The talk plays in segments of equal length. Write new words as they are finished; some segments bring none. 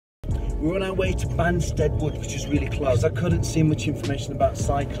We're on our way to Barnstead Wood, which is really close. I couldn't see much information about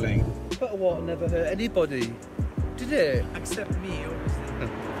cycling. But water never hurt anybody, did it? Except me, obviously.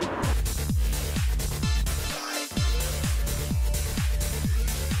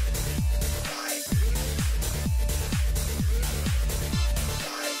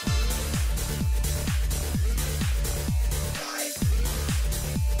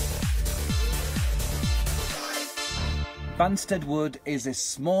 Barnstead Wood is a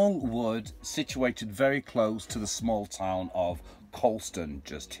small wood situated very close to the small town of Colston,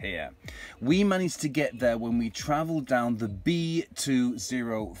 just here. We managed to get there when we travelled down the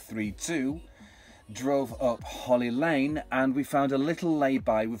B2032, drove up Holly Lane, and we found a little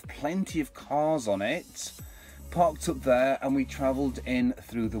lay-by with plenty of cars on it, parked up there, and we travelled in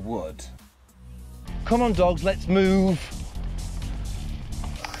through the wood. Come on dogs, let's move.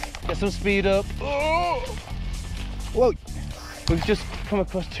 Get some speed up. Oh! Whoa! We've just come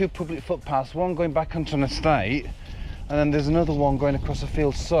across two public footpaths, one going back onto an estate, and then there's another one going across a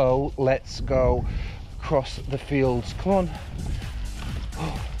field, so let's go across the fields. Come on.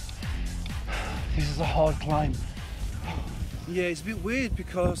 Oh, this is a hard climb. Yeah, it's a bit weird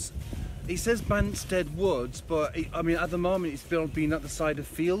because it says Barnstead Woods, but I mean, at the moment it's been at the side of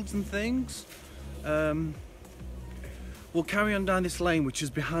fields and things. We'll carry on down this lane, which is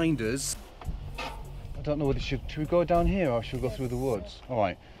behind us. I don't know whether should we go down here or should we go through the woods? All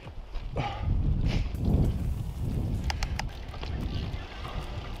right.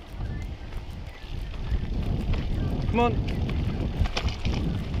 Come on.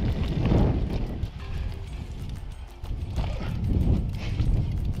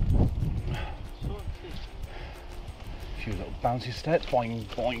 A few little bouncy steps. Boing,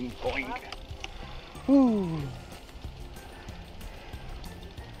 boing, boing. Ooh.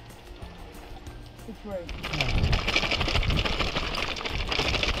 I'm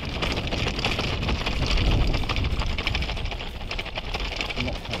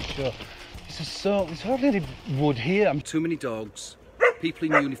not quite sure. There's hardly any wood here. Too many dogs,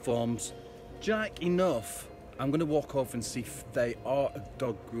 people in uniforms. Jack, enough. I'm going to walk over and see if they are a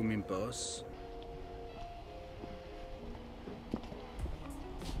dog grooming bus.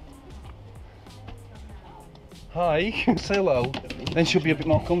 Hi, say hello. Then she'll be a bit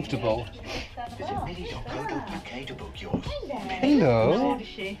more comfortable. Visit mini.co.uk to book yours. Hello. How old is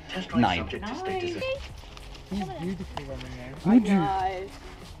she? Test drive 9. Subject to status. He's beautiful woman now. Would you?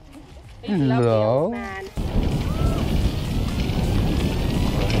 Hello.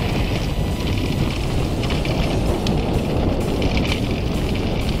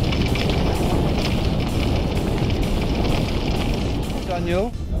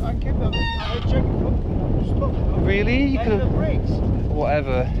 Daniel? I kept them. I checked. Really? You could have... brakes.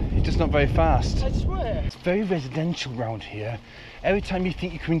 Whatever. You're just not very fast. I swear. It's very residential round here. Every time you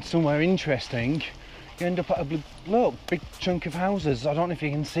think you're coming somewhere interesting, you end up at a big chunk of houses. I don't know if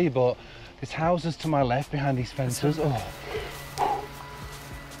you can see, but there's houses to my left behind these fences. Oh.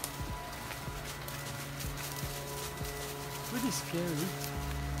 Pretty scary.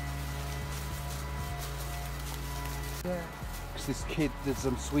 Yeah. This kid, there's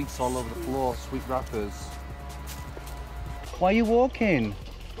some sweets all over the floor, sweet wrappers. Why are you walking?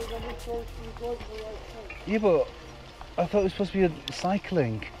 Yeah, but I thought it was supposed to be a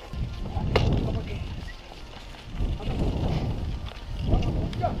cycling.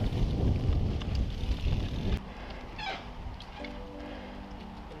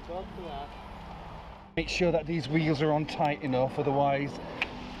 Make sure that these wheels are on tight enough, otherwise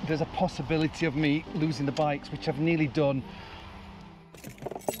there's a possibility of me losing the bikes, which I've nearly done.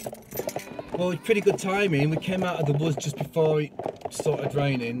 Well, it's pretty good timing. We came out of the woods just before it started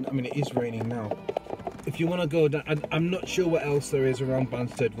raining. I mean, it is raining now. If you want to go down, I'm not sure what else there is around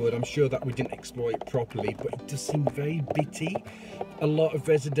Barnstead Wood. I'm sure that we didn't explore it properly, but it does seem very bitty. A lot of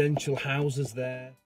residential houses there.